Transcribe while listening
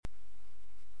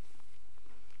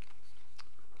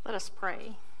Let us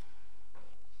pray.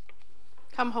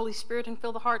 Come, Holy Spirit, and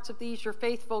fill the hearts of these, your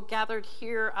faithful, gathered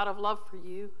here out of love for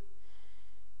you.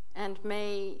 And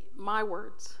may my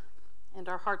words and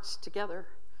our hearts together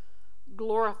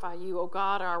glorify you, O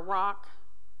God, our rock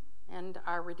and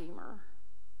our Redeemer.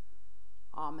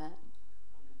 Amen.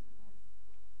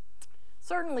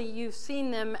 Certainly you've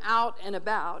seen them out and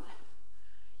about,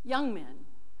 young men,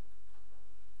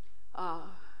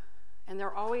 and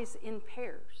they're always in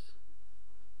pairs.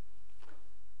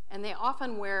 And they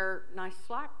often wear nice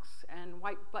slacks and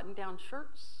white button-down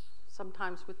shirts,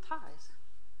 sometimes with ties.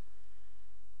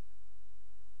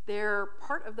 They're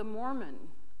part of the Mormon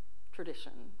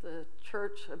tradition, the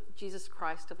Church of Jesus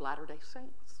Christ of Latter-day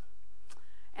Saints.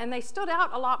 And they stood out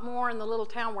a lot more in the little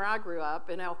town where I grew up,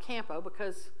 in El Campo,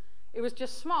 because it was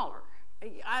just smaller.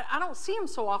 I don't see them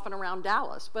so often around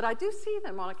Dallas, but I do see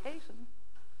them on occasion.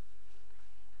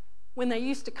 When they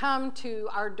used to come to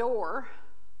our door,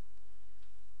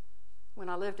 when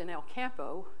I lived in El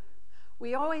Campo,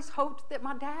 we always hoped that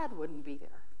my dad wouldn't be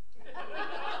there.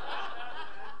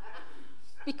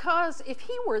 Because if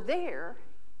he were there,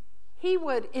 he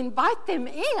would invite them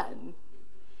in,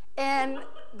 and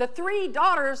the three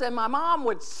daughters and my mom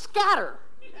would scatter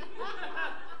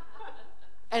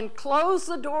and close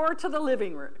the door to the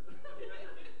living room.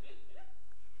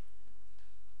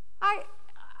 I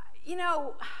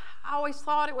always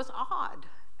thought it was odd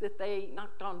that they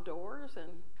knocked on doors,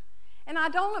 and I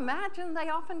don't imagine they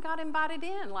often got invited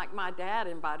in like my dad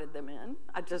invited them in.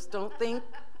 I just don't think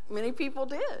many people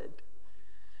did.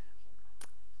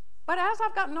 But as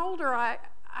I've gotten older, I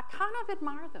kind of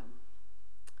admire them.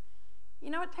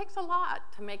 It takes a lot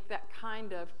to make that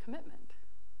kind of commitment.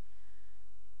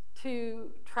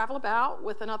 To travel about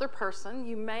with another person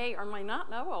you may or may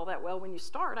not know all that well when you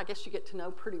start. I guess you get to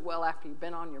know pretty well after you've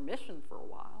been on your mission for a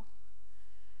while.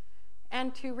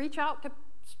 And to reach out to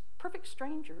perfect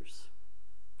strangers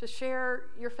to share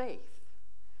your faith.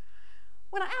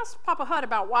 When I asked Papa Hutt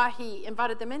about why he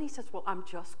invited them in, he says, well, I'm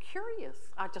just curious.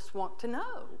 I just want to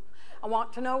know. I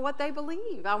want to know what they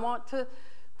believe. I want to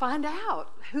find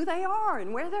out who they are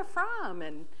and where they're from.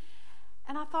 And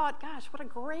I thought, gosh, what a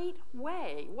great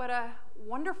way, what a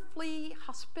wonderfully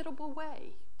hospitable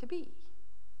way to be.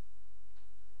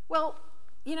 Well,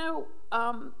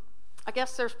 I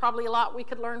guess there's probably a lot we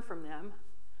could learn from them.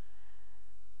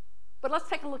 But let's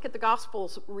take a look at the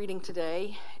Gospels reading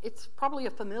today. It's probably a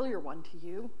familiar one to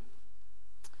you.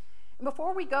 And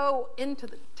before we go into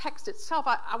the text itself,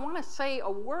 I want to say a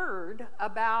word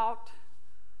about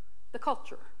the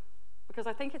culture, because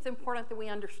I think it's important that we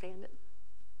understand it.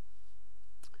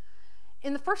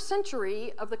 In the first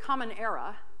century of the Common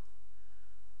Era,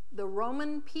 the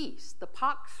Roman peace, the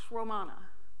Pax Romana,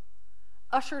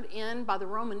 ushered in by the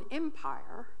Roman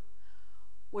Empire,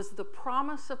 was the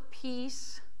promise of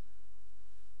peace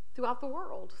throughout the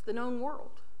world, the known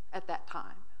world at that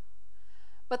time.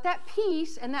 But that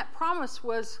peace and that promise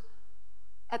was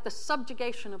at the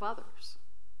subjugation of others.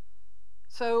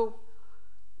 So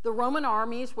the Roman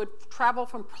armies would travel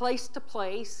from place to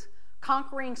place,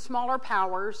 conquering smaller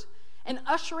powers and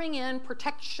ushering in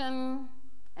protection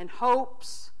and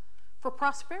hopes for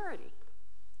prosperity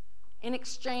in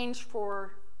exchange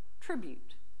for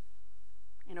tribute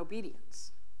and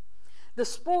obedience. The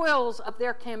spoils of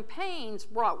their campaigns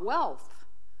brought wealth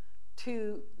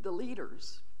to the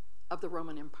leaders of the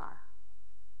Roman Empire.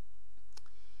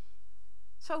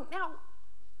 So now,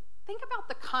 think about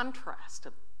the contrast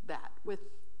of that with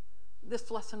this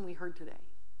lesson we heard today.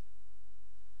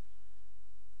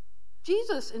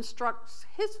 Jesus instructs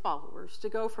his followers to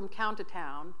go from town to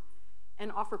town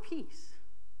and offer peace.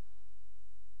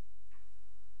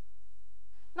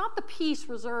 Not the peace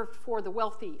reserved for the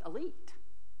wealthy elite.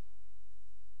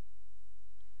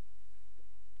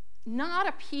 Not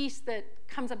a peace that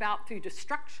comes about through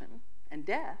destruction and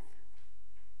death.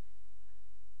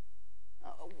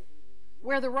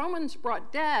 Where the Romans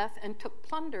brought death and took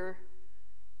plunder,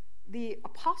 the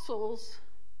apostles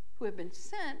who have been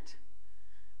sent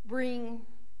bring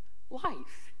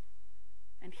life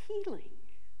and healing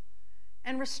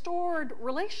and restored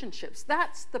relationships.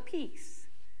 That's the peace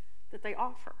that they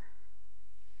offer.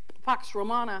 The Pax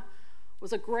Romana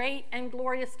was a great and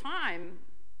glorious time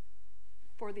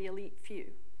for the elite few.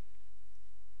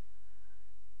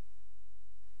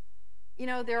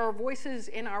 There are voices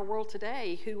in our world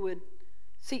today who would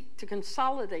seek to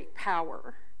consolidate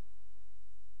power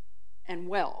and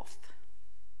wealth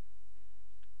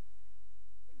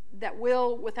that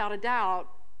will, without a doubt,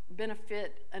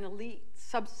 benefit an elite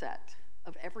subset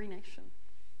of every nation.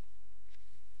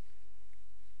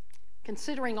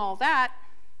 Considering all that,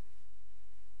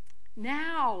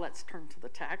 Now let's turn to the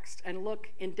text and look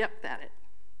in depth at it.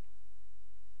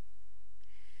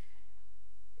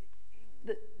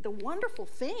 The wonderful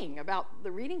thing about the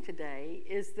reading today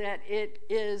is that it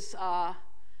gives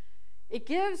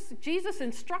Jesus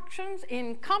instructions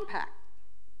in compact.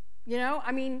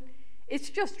 It's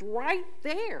just right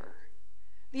there.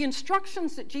 The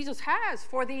instructions that Jesus has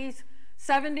for these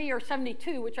 70 or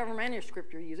 72, whichever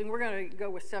manuscript you're using. We're going to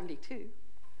go with 72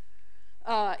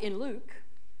 in Luke.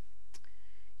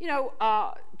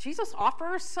 Jesus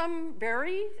offers some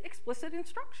very explicit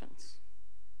instructions.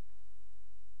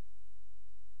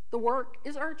 The work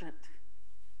is urgent.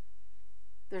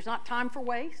 There's not time for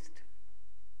waste,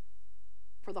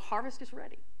 for the harvest is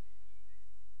ready.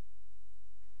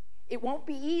 It won't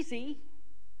be easy.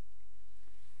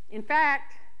 In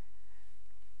fact,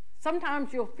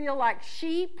 sometimes you'll feel like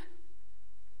sheep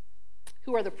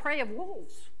who are the prey of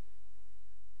wolves.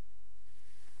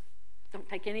 Don't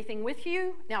take anything with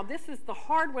you. Now, this is the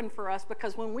hard one for us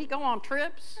because when we go on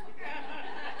trips,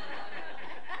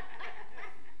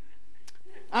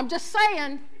 I'm just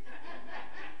saying,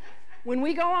 when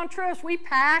we go on trips, we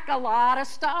pack a lot of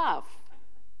stuff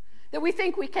that we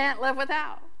think we can't live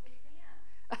without.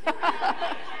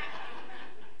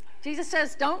 Jesus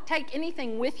says, don't take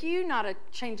anything with you, not a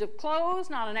change of clothes,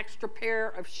 not an extra pair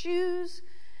of shoes.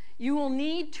 You will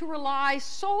need to rely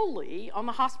solely on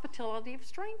the hospitality of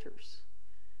strangers.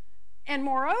 And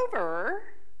moreover,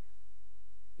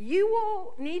 you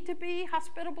will need to be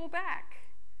hospitable back.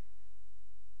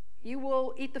 You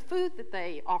will eat the food that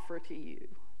they offer to you.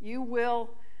 You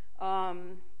will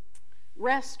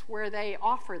rest where they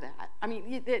offer that.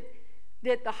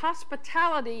 That the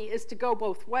hospitality is to go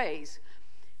both ways.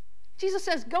 Jesus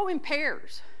says, go in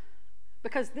pairs,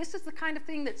 because this is the kind of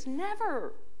thing that's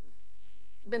never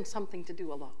been something to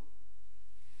do alone.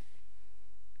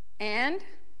 And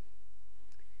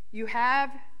you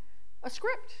have a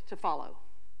script to follow.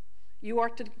 You are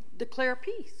to declare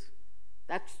peace.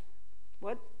 That's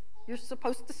what you're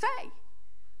supposed to say.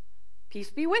 Peace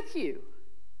be with you.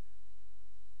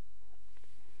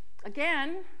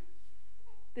 Again,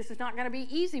 this is not going to be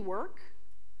easy work.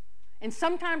 And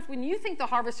sometimes when you think the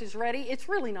harvest is ready, it's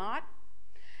really not.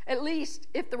 At least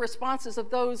if the responses of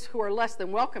those who are less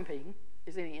than welcoming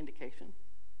is any indication.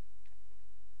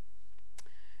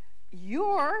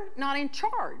 You're not in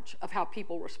charge of how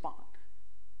people respond.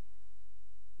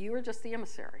 You are just the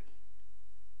emissary,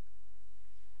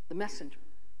 the messenger,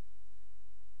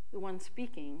 the one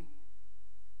speaking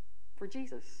for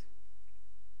Jesus.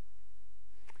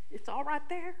 It's all right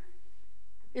there.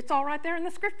 It's all right there in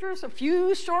the scriptures, a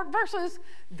few short verses.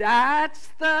 That's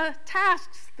the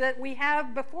tasks that we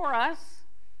have before us.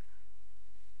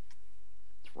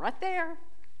 It's right there.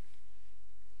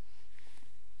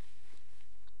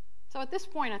 So at this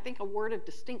point, I think a word of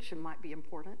distinction might be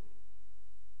important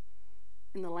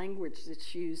in the language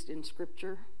that's used in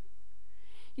Scripture.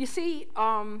 You see,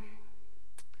 I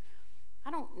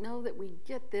don't know that we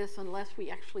get this unless we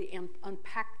actually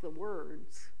unpack the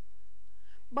words.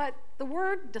 But the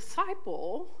word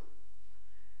disciple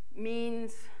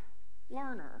means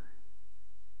learner.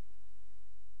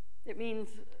 It means,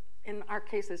 in our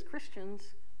case as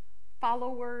Christians,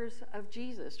 followers of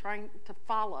Jesus, trying to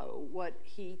follow what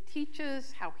he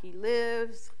teaches, how he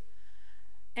lives.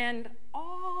 And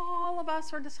all of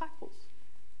us are disciples.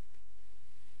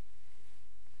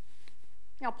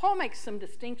 Now, Paul makes some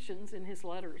distinctions in his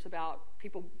letters about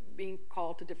people being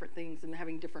called to different things and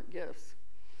having different gifts.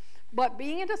 But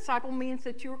being a disciple means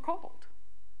that you are called.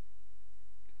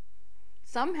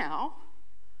 Somehow,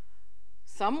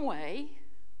 some way,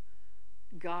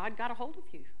 God got a hold of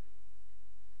you.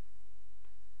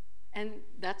 And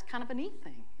that's kind of a neat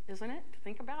thing, isn't it, to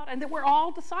think about? And that we're all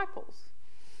disciples.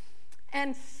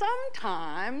 And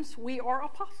sometimes we are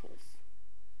apostles.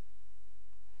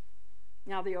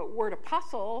 Now, the word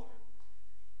apostle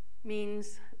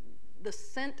means the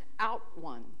sent out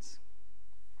ones.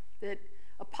 That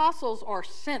apostles are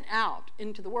sent out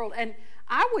into the world. And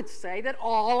I would say that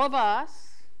all of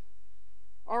us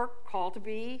are called to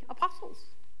be apostles.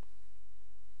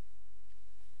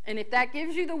 And if that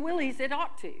gives you the willies, it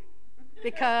ought to.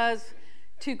 Because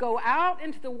to go out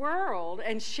into the world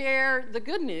and share the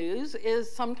good news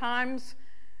is sometimes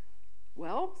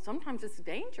it's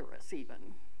dangerous even.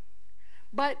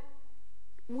 But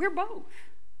we're both.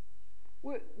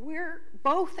 We're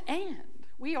both and.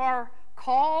 We are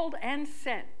called and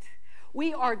sent.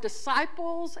 We are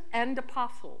disciples and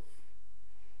apostles.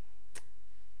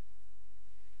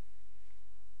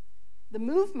 The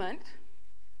movement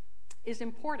is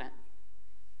important.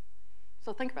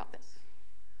 So think about this.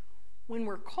 When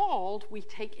we're called, we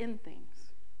take in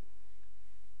things.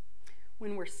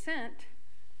 when we're sent,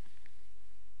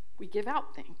 we give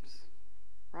out things,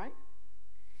 right?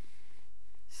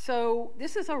 So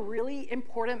this is a really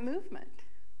important movement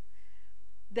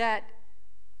that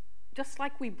just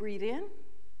like we breathe in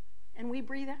and we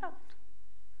breathe out,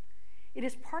 it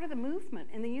is part of the movement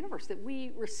in the universe that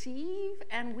we receive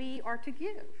and we are to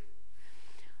give.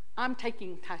 I'm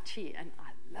taking Tai Chi and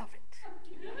I love it.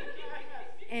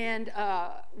 And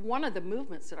one of the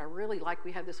movements that I really like,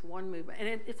 we have this one movement,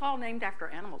 and it's all named after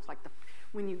animals, like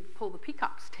when you pull the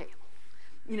peacock's tail,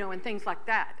 and things like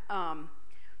that.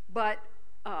 But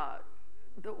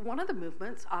one of the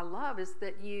movements I love is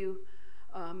that you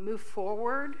move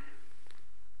forward,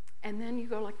 and then you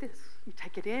go like this. You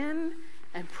take it in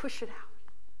and push it out.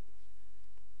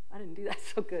 I didn't do that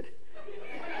so good.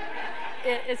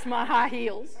 It's my high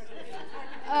heels.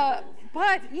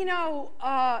 But,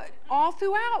 all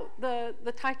throughout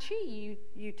the Tai Chi,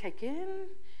 you take in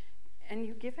and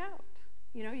you give out.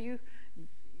 You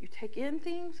take in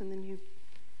things and then you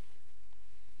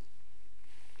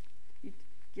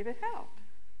give it out.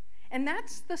 And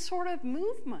that's the sort of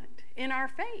movement in our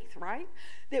faith, right?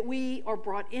 That we are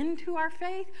brought into our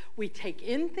faith, we take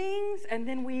in things, and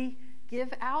then we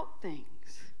give out things.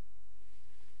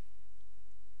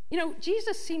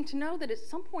 Jesus seemed to know that at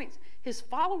some point his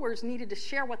followers needed to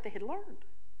share what they had learned.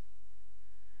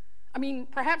 I mean,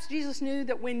 perhaps Jesus knew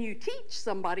that when you teach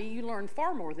somebody, you learn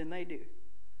far more than they do.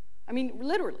 I mean,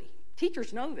 literally,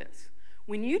 teachers know this.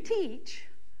 When you teach,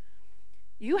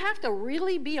 you have to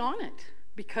really be on it,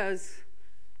 because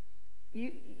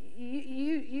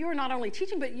you are not only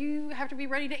teaching, but you have to be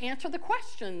ready to answer the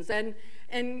questions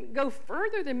and go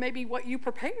further than maybe what you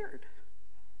prepared.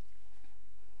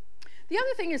 The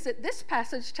other thing is that this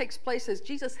passage takes place as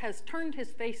Jesus has turned his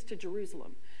face to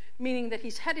Jerusalem, meaning that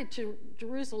he's headed to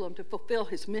Jerusalem to fulfill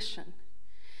his mission.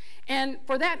 And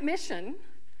for that mission,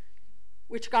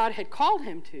 which God had called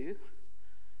him to,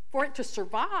 for it to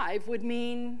survive would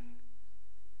mean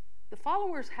the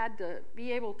followers had to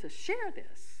be able to share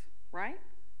this, right?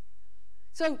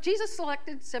 So Jesus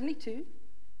selected 72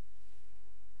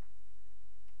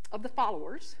 of the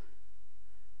followers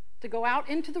to go out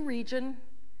into the region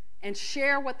and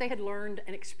share what they had learned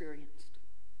and experienced.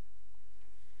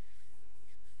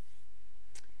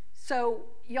 So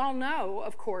y'all know,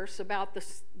 of course, about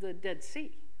the Dead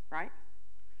Sea, right?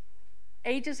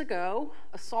 Ages ago,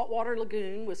 a saltwater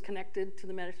lagoon was connected to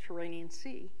the Mediterranean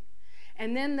Sea.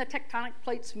 And then the tectonic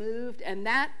plates moved, and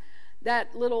that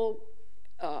little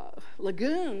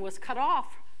lagoon was cut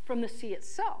off from the sea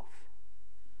itself.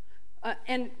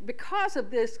 And because of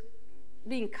this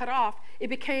being cut off, it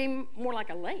became more like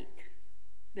a lake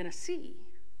than a sea.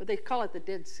 But they call it the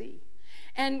Dead Sea.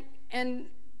 And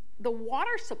the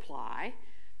water supply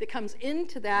that comes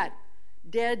into that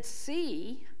Dead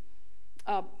Sea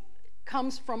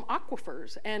comes from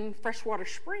aquifers and freshwater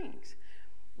springs.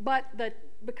 But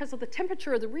because of the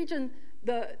temperature of the region,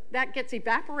 that gets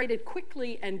evaporated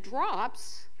quickly and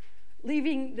drops,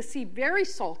 leaving the sea very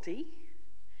salty.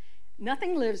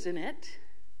 Nothing lives in it.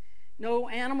 No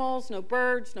animals, no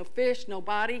birds, no fish, no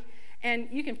body. And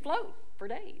you can float for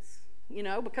days,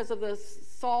 because of the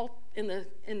salt in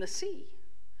the sea.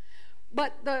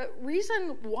 But the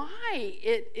reason why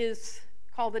it is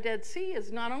called the Dead Sea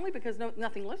is not only because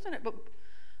nothing lives in it,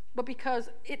 but because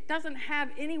it doesn't have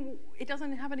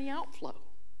any outflow.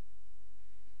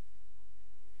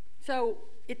 So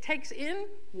it takes in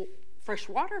fresh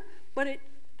water, but it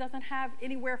doesn't have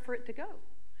anywhere for it to go.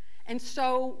 And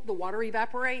so the water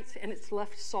evaporates and it's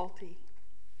left salty.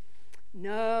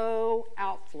 No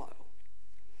outflow.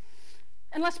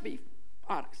 And let's be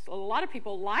honest, a lot of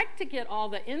people like to get all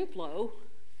the inflow,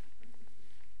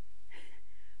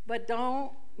 but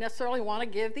don't necessarily want to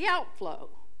give the outflow.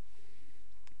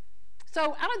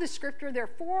 So out of the scripture, there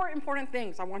are 4 important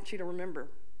things I want you to remember.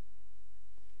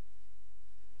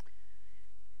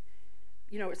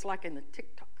 It's like in the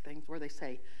TikTok things where they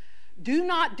say, do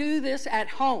not do this at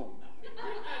home.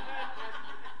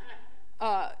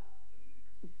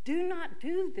 Do not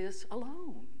do this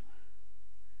alone.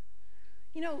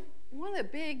 One of the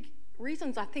big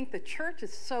reasons I think the church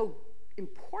is so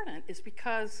important is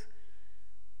because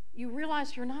you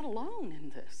realize you're not alone in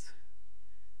this.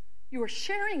 You are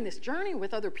sharing this journey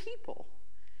with other people.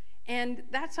 And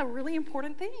that's a really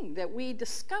important thing, that we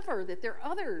discover that there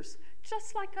are others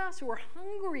just like us who are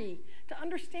hungry to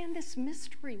understand this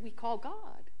mystery we call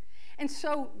God. And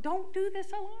so don't do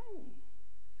this alone.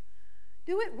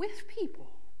 Do it with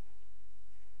people.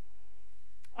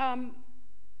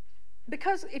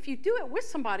 Because if you do it with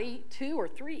somebody, 2 or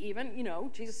 3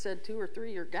 even, Jesus said 2 or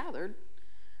 3 are gathered.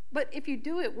 But if you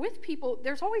do it with people,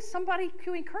 there's always somebody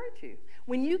to encourage you.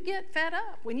 When you get fed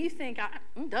up, when you think,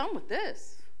 I'm done with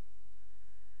this,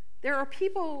 there are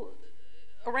people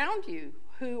around you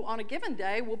who on a given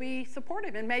day will be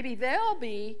supportive, and maybe they'll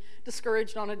be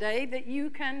discouraged on a day that you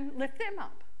can lift them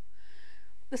up.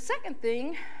 The second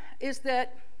thing is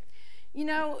that,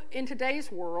 in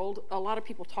today's world, a lot of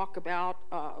people talk about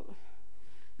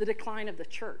the decline of the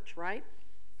church, right?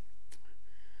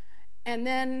 And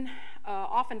then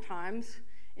oftentimes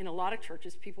in a lot of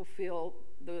churches, people feel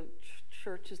the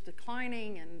church is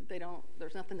declining and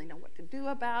there's nothing they know what to do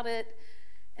about it.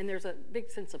 And there's a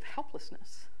big sense of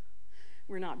helplessness.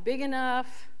 We're not big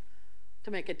enough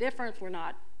to make a difference. We're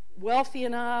not wealthy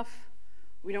enough.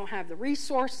 We don't have the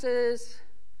resources.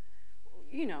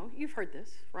 You've heard this,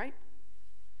 right?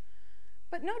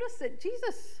 But notice that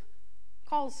Jesus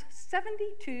calls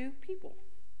 72 people.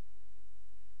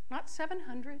 Not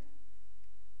 700.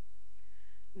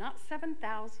 Not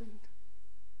 7,000.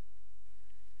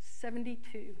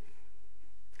 72.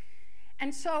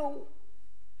 And so,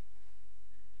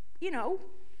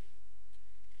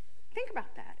 think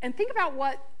about that. And think about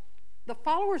what the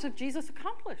followers of Jesus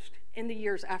accomplished in the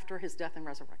years after his death and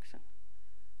resurrection.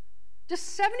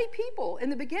 Just 70 people in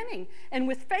the beginning. And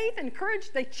with faith and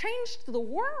courage, they changed the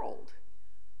world.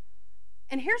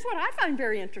 And here's what I find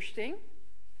very interesting.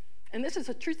 And this is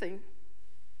a true thing.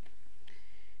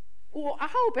 Well, I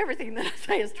hope everything that I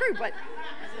say is true, but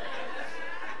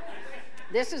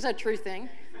this is a true thing.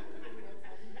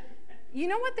 You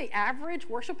know what the average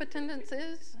worship attendance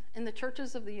is in the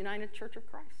churches of the United Church of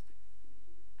Christ?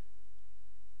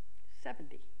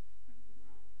 70.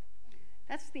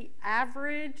 That's the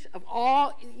average of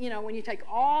all, when you take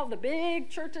all the big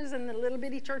churches and the little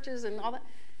bitty churches and all that,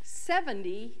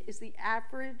 70 is the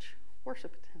average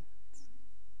worship attendance.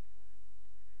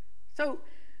 So,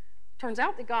 turns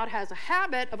out that God has a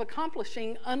habit of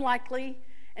accomplishing unlikely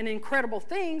and incredible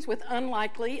things with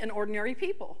unlikely and ordinary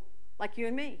people, like you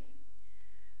and me.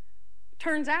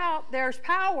 Turns out there's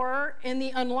power in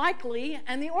the unlikely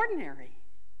and the ordinary.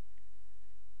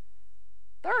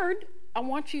 Third, I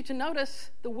want you to notice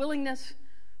the willingness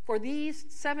for these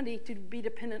 70 to be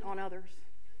dependent on others.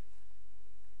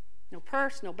 No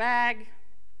purse, no bag,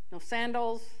 no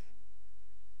sandals,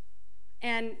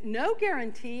 and no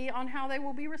guarantee on how they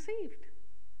will be received.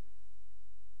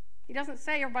 He doesn't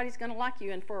say everybody's going to like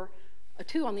you, and for a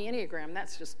 2 on the Enneagram,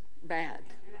 that's just bad.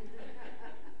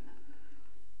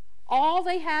 All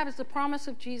they have is the promise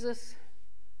of Jesus,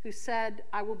 who said,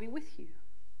 I will be with you.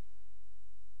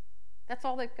 That's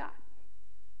all they've got.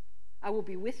 I will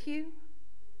be with you.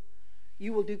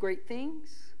 You will do great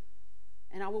things,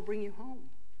 and I will bring you home.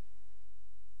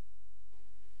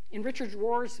 In Richard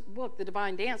Rohr's book, The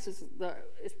Divine Dance, is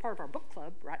part of our book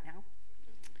club right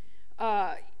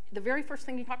now. The very first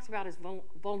thing he talks about is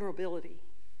vulnerability,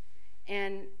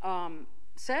 and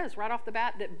says right off the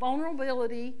bat that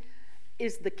vulnerability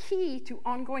is the key to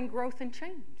ongoing growth and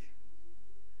change.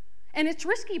 And it's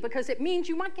risky because it means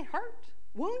you might get hurt,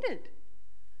 wounded.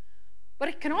 But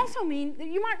it can also mean that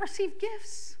you might receive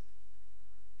gifts.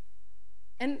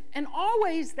 And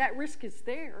always that risk is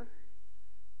there.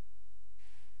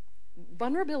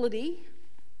 Vulnerability,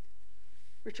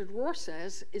 Richard Rohr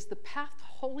says, is the path to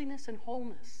holiness and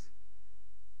wholeness.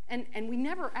 And we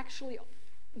never actually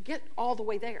get all the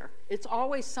way there. It's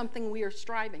always something we are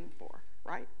striving for,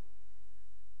 right?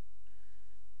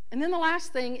 And then the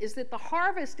last thing is that the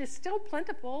harvest is still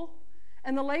plentiful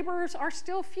and the laborers are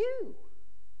still few.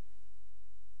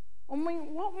 I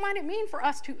mean, what might it mean for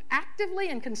us to actively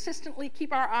and consistently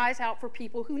keep our eyes out for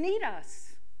people who need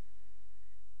us?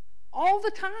 All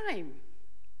the time.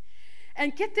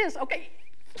 And get this, okay.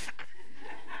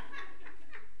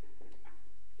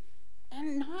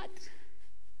 And not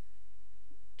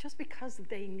just because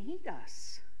they need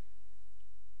us,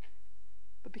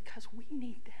 but because we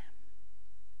need them.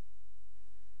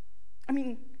 I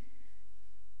mean,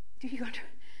 do you understand?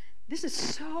 This is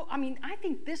so, I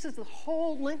think this is the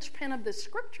whole linchpin of this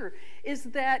scripture, is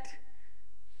that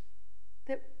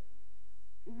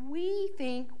we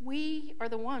think we are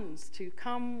the ones to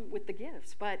come with the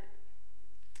gifts. But,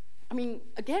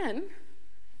 again,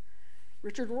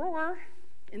 Richard Rohr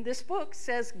in this book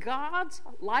says God's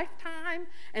lifetime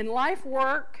and life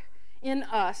work in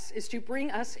us is to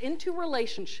bring us into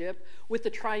relationship with the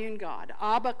triune God,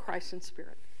 Abba, Christ, and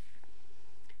Spirit.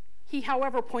 He,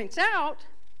 however, points out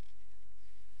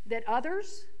that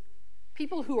others,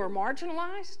 people who are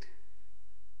marginalized,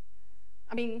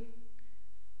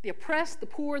 the oppressed, the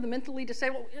poor, the mentally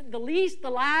disabled, the least, the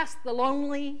last, the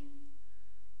lonely,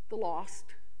 the lost,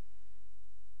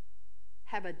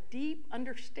 have a deep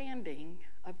understanding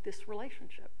of this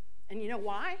relationship. And you know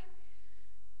why?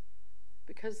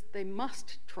 Because they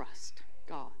must trust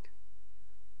God.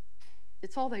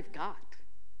 It's all they've got.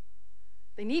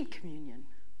 They need communion.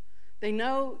 They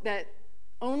know that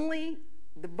only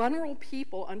the vulnerable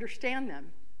people understand them.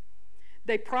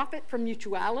 They profit from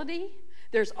mutuality.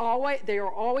 They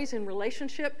are always in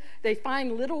relationship. They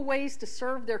find little ways to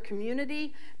serve their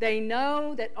community. They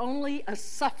know that only a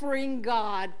suffering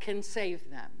God can save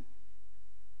them.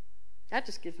 That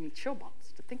just gives me chill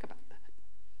bumps to think about that.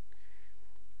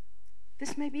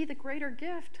 This may be the greater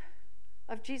gift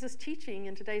of Jesus' teaching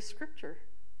in today's scripture.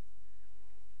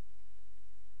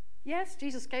 Yes,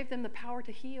 Jesus gave them the power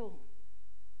to heal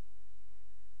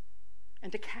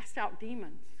and to cast out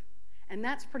demons. And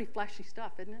that's pretty flashy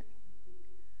stuff, isn't it?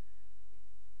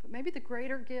 But maybe the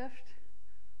greater gift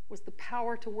was the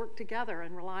power to work together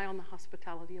and rely on the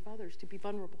hospitality of others, to be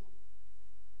vulnerable,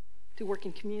 to work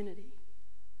in community.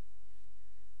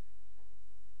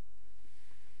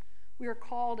 We are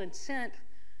called and sent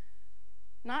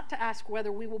not to ask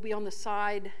whether we will be on the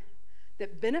side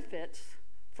that benefits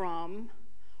from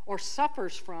or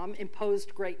suffers from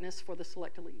imposed greatness for the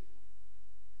select elite.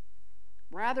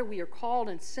 Rather, we are called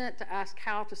and sent to ask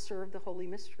how to serve the Holy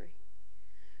Mystery,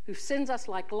 who sends us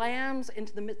like lambs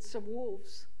into the midst of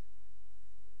wolves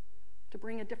to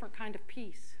bring a different kind of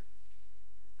peace,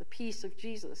 the peace of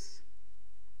Jesus,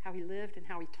 how he lived and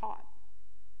how he taught.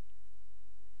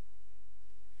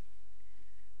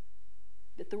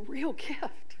 That the real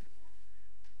gift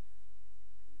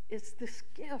is this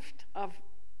gift of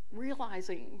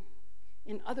realizing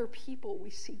in other people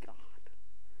we see God.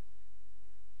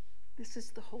 This is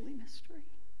the Holy Mystery.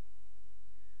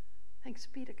 Thanks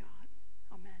be to God.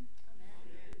 Amen.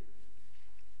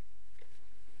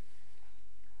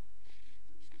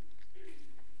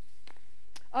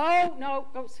 Oh, no,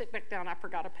 go sit back down. I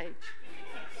forgot a page.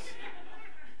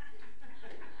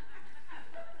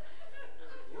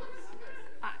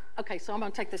 Okay, so I'm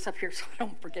going to take this up here so I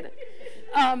don't forget it.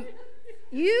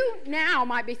 You now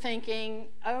might be thinking,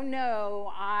 oh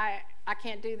no, I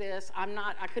can't do this.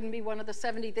 I couldn't be one of the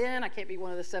 70 then. I can't be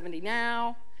one of the 70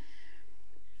 now.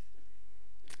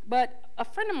 But a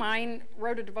friend of mine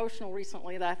wrote a devotional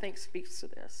recently that I think speaks to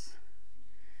this.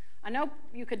 I know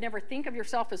you could never think of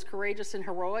yourself as courageous and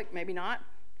heroic, maybe not.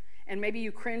 And maybe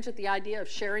you cringe at the idea of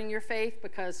sharing your faith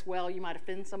because, well, you might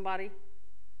offend somebody.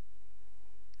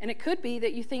 And it could be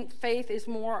that you think faith is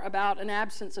more about an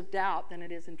absence of doubt than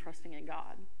it is in trusting in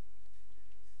God.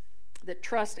 That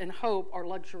trust and hope are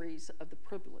luxuries of the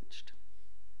privileged.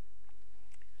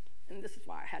 And this is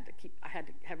why I had to have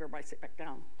everybody sit back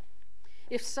down.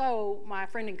 If so, my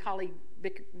friend and colleague,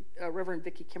 Reverend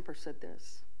Vicki Kemper, said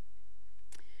this: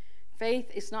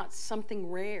 faith is not something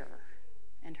rare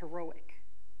and heroic,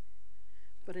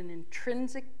 but an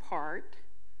intrinsic part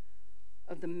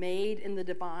of the made in the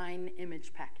divine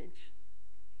image package.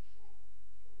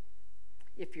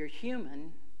 If you're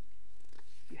human,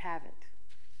 you have it.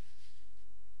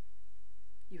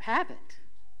 You have it.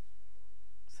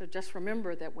 So just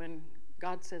remember that when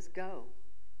God says go,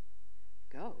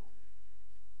 go.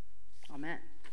 Amen.